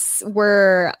contracts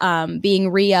were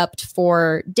being re-upped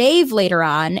for Dave later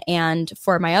on and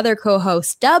for my other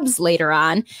co-host Dubs later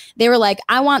on, they were like,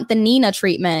 I want the Nina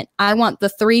treatment. I want the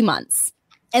 3 months.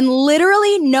 And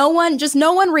literally no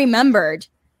one remembered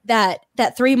that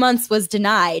 3 months was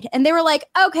denied. And they were like,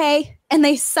 okay. And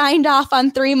they signed off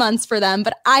on 3 months for them,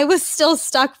 but I was still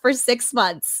stuck for 6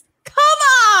 months. Come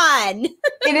on.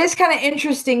 It is kind of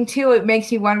interesting too. It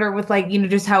makes you wonder with like,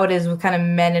 just how it is with kind of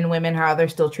men and women, how they're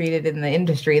still treated in the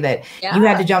industry, that you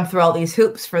had to jump through all these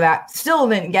hoops for that. Still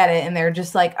didn't get it. And they're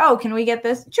just like, oh, can we get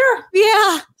this? Sure.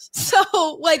 Yeah.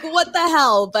 So like, what the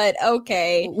hell? But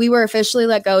okay. We were officially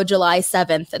let go July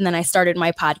 7th. And then I started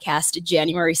my podcast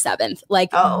January 7th,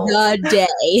 like the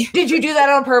day. Did you do that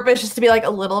on purpose just to be like a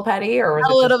little petty, or was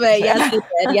a little bit? Yes, I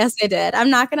did. Yes, I did. I'm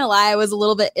not going to lie. I was a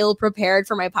little bit ill prepared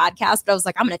for my podcast, but I was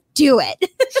like, I'm going to do it.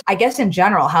 I guess in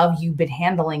general, how have you been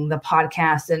handling the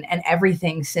podcast and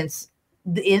everything since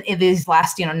in these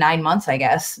last, 9 months, I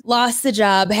guess? Lost the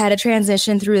job, had a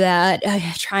transition through that,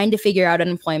 trying to figure out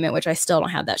unemployment, which I still don't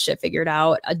have that shit figured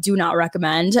out. I do not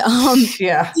recommend.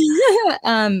 Yeah.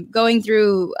 Going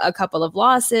through a couple of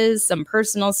losses, some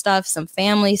personal stuff, some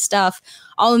family stuff.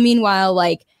 All the meanwhile,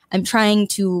 like I'm trying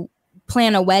to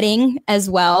plan a wedding as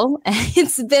well.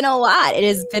 It's been a lot. It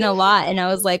has been a lot. And I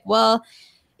was like, well,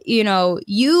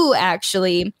 you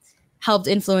actually helped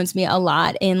influence me a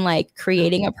lot in like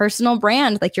creating a personal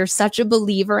brand. Like you're such a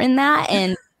believer in that.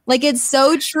 And like, it's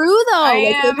so true though.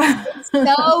 It's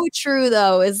so true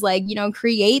though, is like,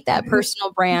 create that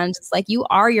personal brand. It's like, you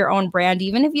are your own brand.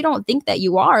 Even if you don't think that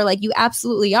you are, like you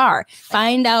absolutely are.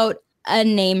 Find out a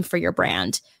name for your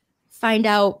brand. Find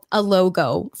out a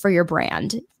logo for your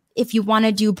brand. If you want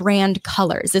to do brand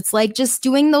colors, it's like just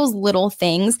doing those little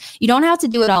things. You don't have to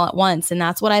do it all at once. And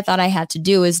that's what I thought I had to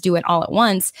do, is do it all at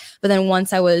once. But then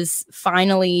once I was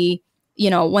finally,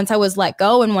 once I was let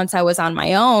go and once I was on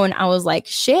my own, I was like,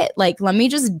 shit, like, let me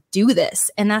just do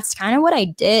this. And that's kind of what I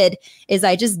did, is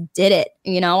I just did it.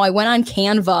 I went on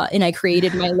Canva and I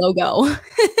created my logo.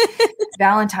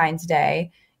 Valentine's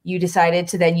Day, you decided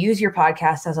to then use your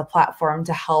podcast as a platform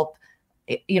to help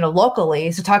locally.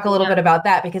 So talk a little bit about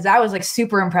that, because that was like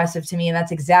super impressive to me. And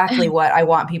that's exactly what I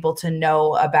want people to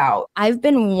know about. I've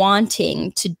been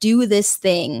wanting to do this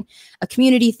thing, a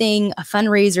community thing, a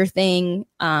fundraiser thing,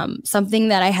 something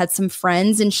that I had some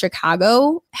friends in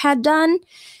Chicago had done.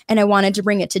 And I wanted to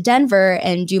bring it to Denver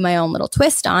and do my own little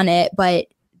twist on it. But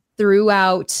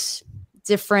throughout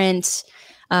different,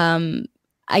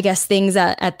 I guess, things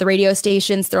at the radio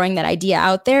stations, throwing that idea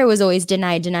out there, was always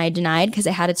denied, because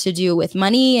it had to do with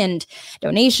money and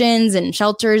donations and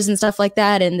shelters and stuff like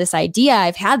that. And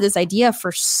I've had this idea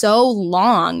for so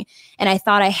long, and I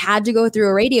thought I had to go through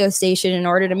a radio station in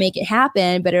order to make it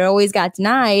happen, but it always got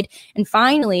denied. And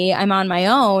finally, I'm on my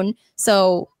own.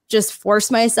 So just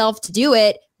force myself to do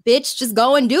it. Bitch, just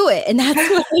go and do it. And that's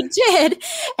what I did.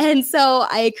 And so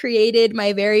I created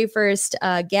my very first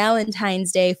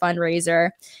Galentine's Day fundraiser.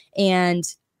 And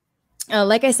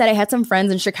like I said, I had some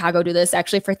friends in Chicago do this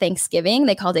actually for Thanksgiving.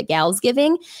 They called it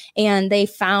Galsgiving. And they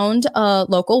found a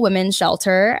local women's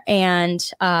shelter, and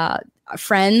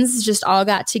friends just all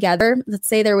got together. Let's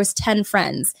say there was 10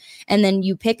 friends. And then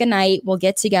you pick a night, we'll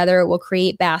get together, we'll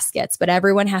create baskets, but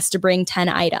everyone has to bring 10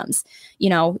 items.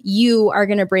 You are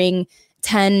going to bring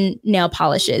 10 nail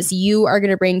polishes. You are going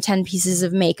to bring 10 pieces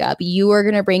of makeup. You are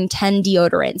going to bring 10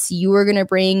 deodorants. You are going to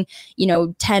bring,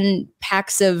 10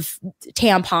 packs of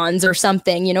tampons or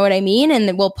something. You know what I mean? And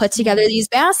then we'll put together these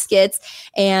baskets,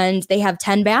 and they have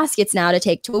 10 baskets now to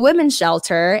take to a women's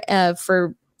shelter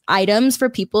for items for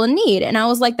people in need. And I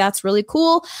was like, that's really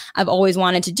cool. I've always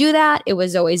wanted to do that. It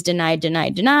was always denied.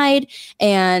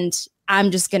 And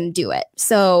I'm just going to do it.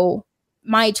 So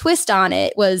my twist on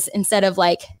it was, instead of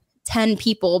like 10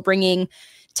 people bringing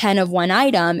 10 of one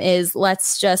item, is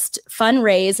let's just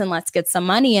fundraise and let's get some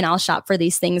money, and I'll shop for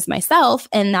these things myself.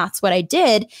 And that's what I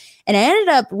did. And I ended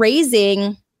up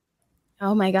raising,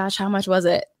 oh my gosh, how much was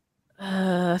it?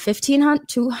 1,500,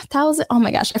 2,000. Oh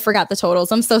my gosh, I forgot the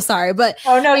totals. I'm so sorry, but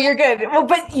oh no, you're good. Well,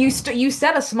 but you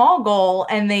set a small goal,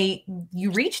 and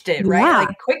you reached it, right? Yeah.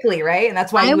 Like quickly, right? And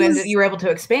that's why you were able to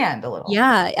expand a little.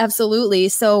 Yeah, absolutely.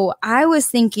 So I was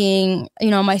thinking,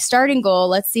 my starting goal,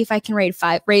 let's see if I can raise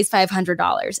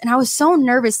 $500. And I was so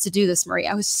nervous to do this, Marie.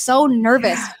 I was so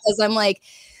nervous because I'm like,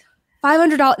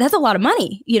 $500, that's a lot of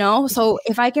money, So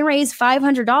if I can raise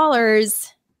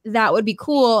 $500, that would be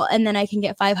cool. And then I can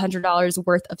get $500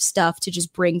 worth of stuff to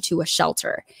just bring to a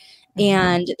shelter. Mm-hmm.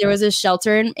 And there was a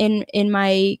shelter in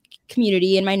my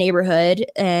community, in my neighborhood.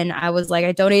 And I was like,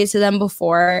 I donated to them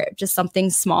before, just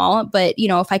something small. But,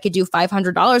 if I could do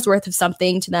 $500 worth of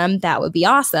something to them, that would be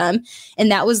awesome. And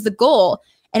that was the goal.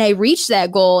 And I reached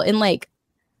that goal in like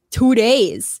 2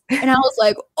 days. And I was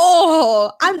like,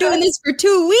 oh, I'm doing this for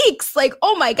 2 weeks. Like,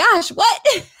 oh my gosh, what?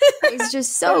 It's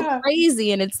just so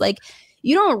crazy. And it's like,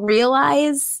 you don't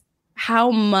realize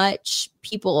how much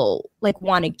people like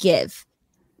want to give,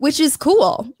 which is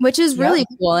cool, which is really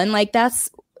cool. And like, that's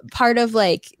part of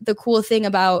like the cool thing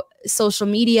about social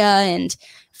media and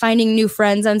finding new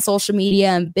friends on social media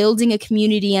and building a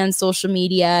community on social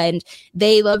media. And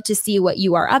they love to see what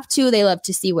you are up to. They love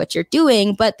to see what you're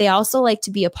doing, but they also like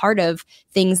to be a part of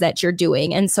things that you're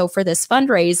doing. And so for this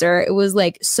fundraiser, it was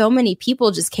like so many people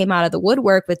just came out of the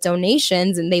woodwork with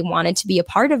donations and they wanted to be a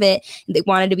part of it. They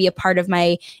wanted to be a part of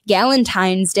my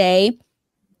Galentine's Day.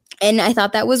 And I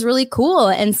thought that was really cool.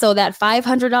 And so that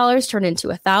 $500 turned into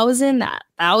 $1,000, that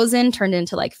 $1,000 turned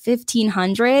into like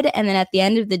 $1,500. And then at the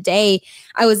end of the day,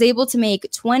 I was able to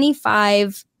make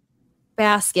 25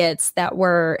 baskets that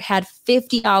had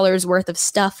 $50 worth of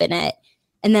stuff in it.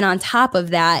 And then on top of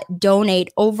that,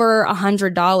 donate over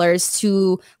 $100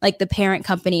 to like the parent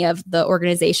company of the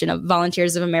organization of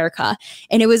Volunteers of America.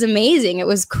 And it was amazing. It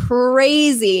was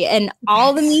crazy. And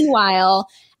all the meanwhile,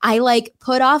 I like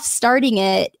put off starting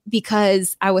it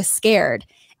because I was scared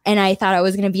and I thought I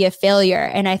was going to be a failure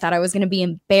and I thought I was going to be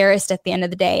embarrassed at the end of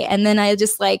the day. And then I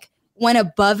just like went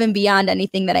above and beyond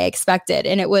anything that I expected.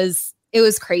 And it was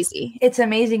crazy. It's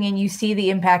amazing. And you see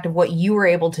the impact of what you were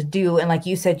able to do. And like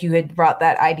you said, you had brought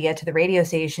that idea to the radio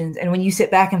stations. And when you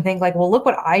sit back and think like, well, look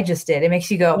what I just did, it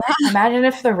makes you go, imagine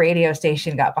if the radio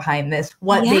station got behind this,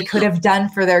 what they could have done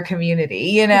for their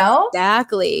community, you know?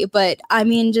 Exactly. But I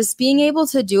mean, just being able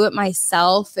to do it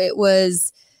myself, it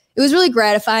was really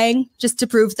gratifying just to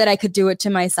prove that I could do it to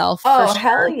myself. Oh, for sure.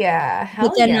 Hell yeah.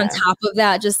 But then on top of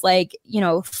that, just like,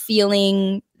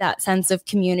 feeling that sense of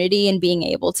community and being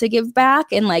able to give back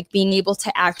and like being able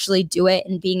to actually do it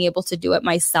and being able to do it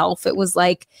myself. It was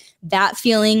like that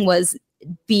feeling was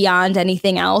beyond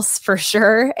anything else for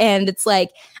sure. And it's like,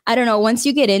 I don't know, once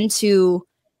you get into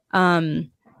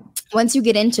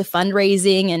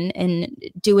fundraising and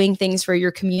doing things for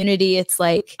your community, it's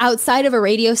like outside of a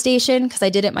radio station, because I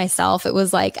did it myself, it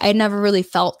was like I never really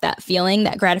felt that feeling,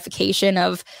 that gratification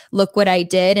of look what I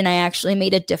did and I actually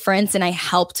made a difference and I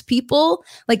helped people.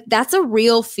 Like that's a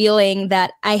real feeling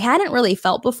that I hadn't really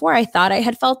felt before. I thought I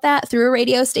had felt that through a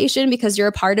radio station because you're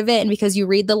a part of it and because you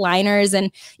read the liners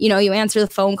and you answer the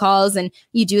phone calls and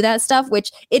you do that stuff,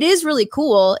 which it is really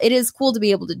cool. It is cool to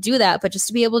be able to do that, but just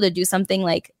to be able to do something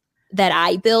like that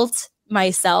I built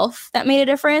myself that made a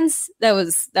difference, that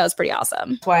was pretty awesome.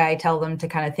 That's why I tell them to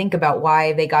kind of think about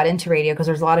why they got into radio, because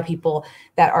there's a lot of people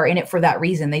that are in it for that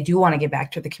reason. They do want to give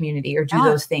back to the community or do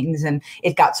those things, and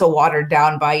it got so watered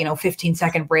down by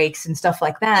 15-second breaks and stuff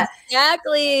like that.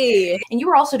 Exactly. And you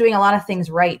were also doing a lot of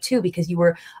things right too, because you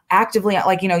were actively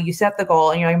you set the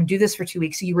goal and you're going to do this for 2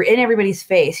 weeks. So you were in everybody's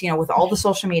face, with all the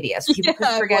social media. So people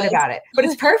couldn't forget about it. But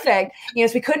it's perfect. So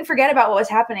we couldn't forget about what was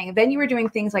happening. Then you were doing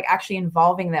things like actually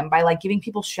involving them by like giving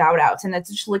people shout outs. And it's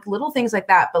just like little things like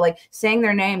that, but like saying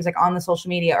their names like on the social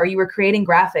media, or you were creating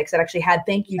graphics that actually had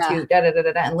thank you to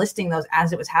and listing those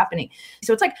as it was happening.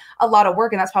 So it's like a lot of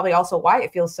work. And that's probably also why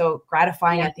it feels so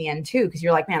gratifying at the end too. Because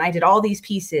you're like, man, I did all these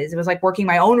pieces. It was like working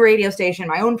my own radio station,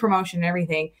 my own promotion and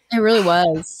everything. It really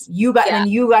was. You got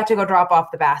to go drop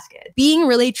off the basket. Being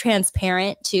really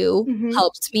transparent too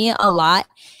helped me a lot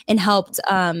and helped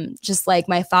just like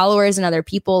my followers and other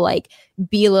people like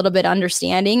be a little bit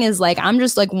understanding. Is like I'm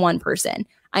just like one person.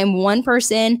 I'm one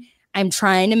person. I'm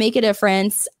trying to make a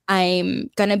difference.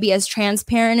 I'm gonna be as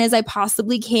transparent as I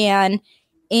possibly can,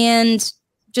 and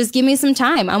just give me some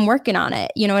time. I'm working on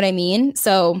it. You know what I mean?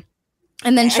 So.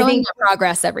 And then showing the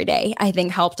progress every day, I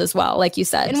think helped as well, like you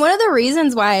said. And one of the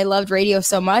reasons why I loved radio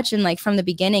so much and like from the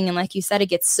beginning, and like you said, it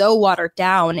gets so watered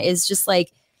down, is just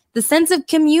like the sense of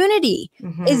community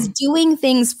is doing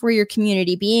things for your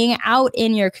community, being out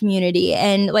in your community.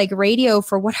 And like radio,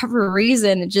 for whatever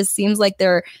reason, it just seems like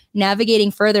they're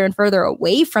navigating further and further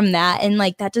away from that. And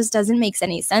like that just doesn't make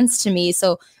any sense to me.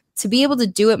 So to be able to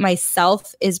do it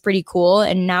myself is pretty cool.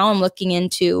 And now I'm looking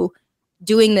into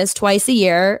doing this twice a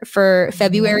year for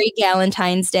February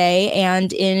Galentine's Day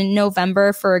and in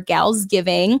November for Gals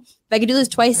Giving. If I could do this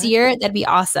twice a year, that'd be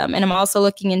awesome. And I'm also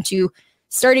looking into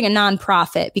starting a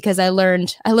nonprofit because I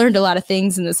learned a lot of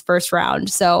things in this first round.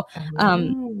 So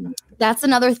that's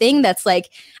another thing that's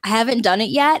like, I haven't done it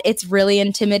yet. It's really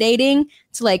intimidating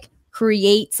to like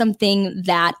create something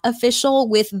that official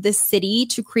with the city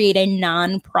to create a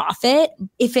nonprofit.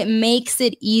 If it makes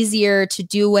it easier to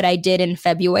do what I did in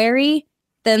February,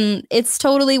 then it's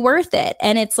totally worth it.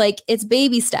 And it's like, it's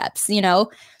baby steps, you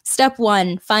know. Step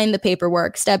 1, find the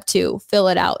paperwork. Step 2, fill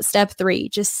it out. Step 3,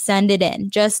 just send it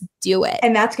in. Just do it.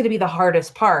 And that's going to be the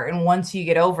hardest part. And once you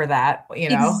get over that, you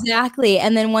know. Exactly.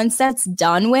 And then once that's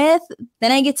done with,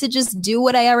 then I get to just do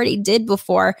what I already did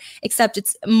before, except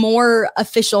it's more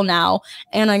official now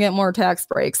and I get more tax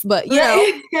breaks. But, you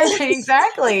know.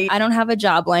 Exactly. I don't have a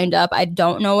job lined up. I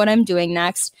don't know what I'm doing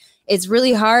next. It's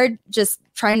really hard just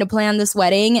trying to plan this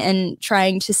wedding and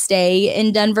trying to stay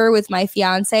in Denver with my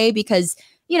fiance because,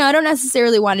 you know, I don't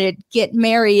necessarily want to get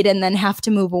married and then have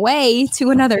to move away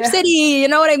to another city. You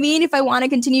know what I mean? If I want to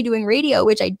continue doing radio,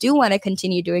 which I do want to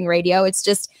continue doing radio, it's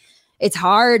just, it's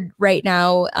hard right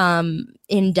now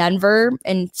in Denver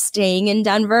and staying in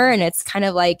Denver. And it's kind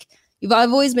of like,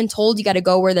 I've always been told you got to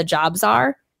go where the jobs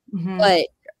are. Mm-hmm. But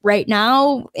right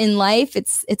now in life,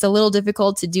 it's a little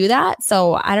difficult to do that.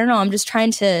 So I don't know. I'm just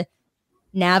trying to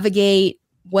navigate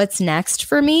what's next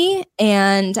for me.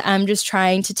 And I'm just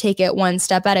trying to take it one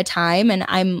step at a time. And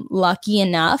I'm lucky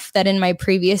enough that in my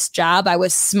previous job, I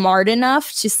was smart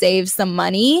enough to save some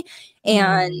money.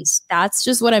 And that's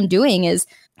just what I'm doing, is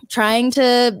trying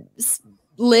to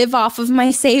live off of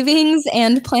my savings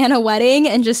and plan a wedding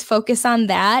and just focus on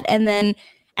that. And then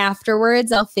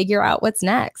afterwards, I'll figure out what's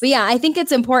next. But yeah, I think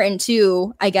it's important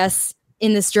too, I guess,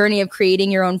 in this journey of creating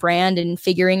your own brand and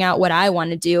figuring out what I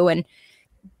want to do and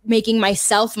making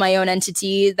myself my own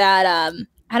entity, that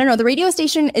I don't know, the radio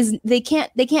station is, they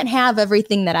can't have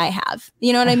everything that I have.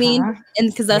 You know what I mean? And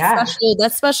because that's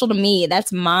special to me.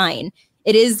 That's mine.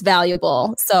 It is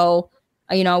valuable. So,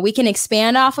 you know, we can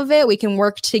expand off of it. We can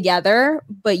work together,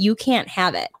 but you can't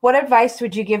have it. What advice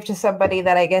would you give to somebody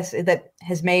that I guess that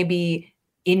has maybe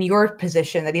in your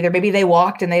position, that either maybe they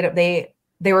walked and they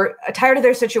were tired of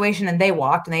their situation and they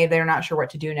walked and they're not sure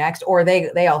what to do next, or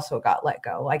they also got let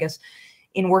go, I guess,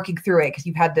 in working through it, because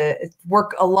you've had to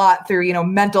work a lot through, you know,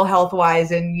 mental health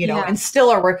wise and, you know, and still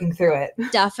are working through it.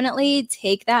 Definitely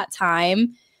take that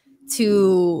time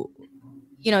to,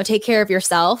 you know, take care of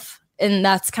yourself. And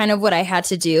that's kind of what I had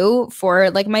to do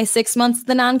for like my 6 months of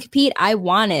the non-compete. I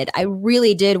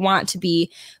really did want to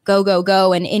be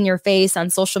go and in your face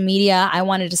on social media. I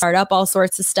wanted to start up all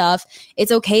sorts of stuff.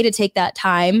 It's okay to take that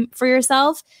time for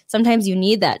yourself. Sometimes you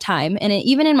need that time. And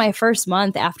even in my first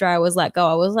month after I was let go,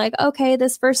 I was like, okay,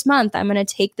 this first month, I'm going to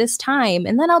take this time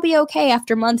and then I'll be okay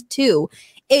after month 2.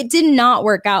 It did not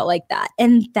work out like that.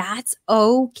 And that's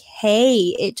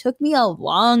okay. It took me a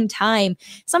long time.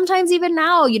 Sometimes even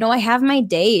now, you know, I have my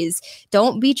days.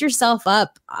 Don't beat yourself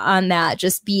up on that.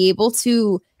 Just be able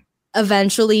to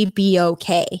eventually be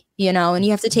okay, you know, and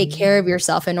you have to take care of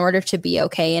yourself in order to be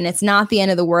okay. And it's not the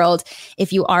end of the world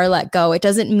if you are let go. It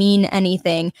doesn't mean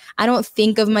anything. I don't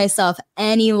think of myself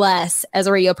any less as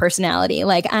a radio personality.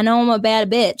 Like, I know I'm a bad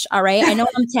bitch. All right. I know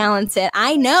I'm talented.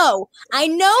 I know. I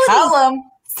know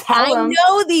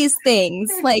these things.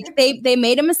 Like they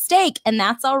made a mistake and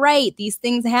that's all right. These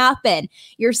things happen.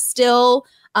 You're still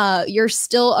a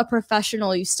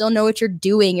professional. You still know what you're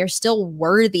doing. You're still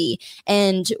worthy.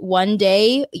 And one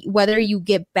day, whether you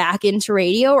get back into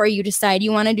radio or you decide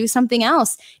you want to do something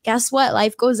else, guess what?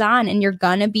 Life goes on and you're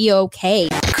gonna be okay.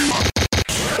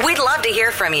 We'd love to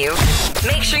hear from you.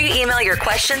 Make sure you email your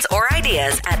questions or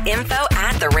ideas at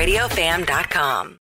info@theradiofam.com.